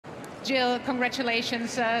Jill,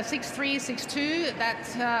 congratulations. 6-3, 6-2.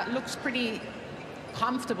 That looks pretty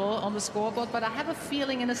comfortable on the scoreboard, but I have a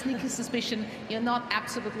feeling and a sneaky suspicion you're not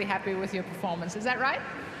absolutely happy with your performance. Is that right?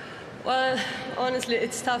 Well, honestly,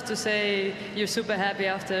 it's tough to say you're super happy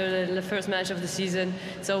after the first match of the season.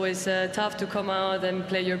 It's always tough to come out and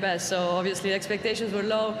play your best. So obviously expectations were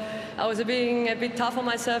low. I was being a bit tough on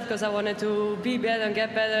myself because I wanted to be better and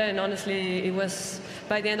get better. And honestly, it was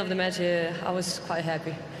by the end of the match, I was quite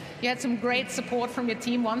happy. You had some great support from your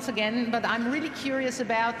team once again, but I'm really curious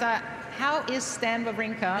about how is Stan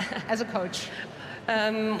Wawrinka as a coach?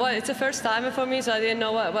 Well, it's a first timer for me, so I didn't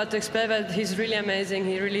know what to expect, but he's really amazing.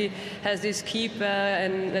 He really has this keep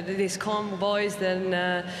and this calm voice,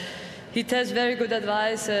 and he tells very good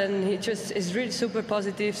advice, and he just is really super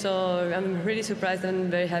positive, so I'm really surprised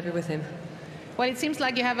and very happy with him. Well, it seems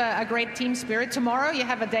like you have a great team spirit. Tomorrow you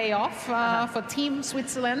have a day off for Team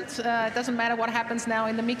Switzerland. It doesn't matter what happens now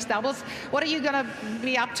in the mixed doubles. What are you going to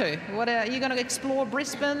be up to? Are you going to explore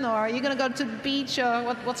Brisbane, or are you going to go to the beach, or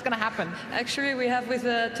what's going to happen? Actually, we have with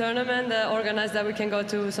the tournament organized that we can go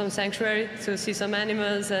to some sanctuary to see some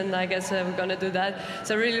animals, and I guess we're going to do that.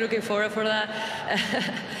 So really looking forward for that.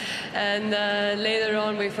 And later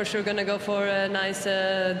on, we're for sure going to go for a nice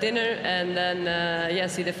dinner and then,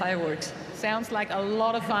 see the fireworks. Sounds like a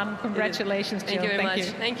lot of fun. Congratulations, Jill. Thank you very much.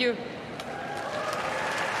 Thank you.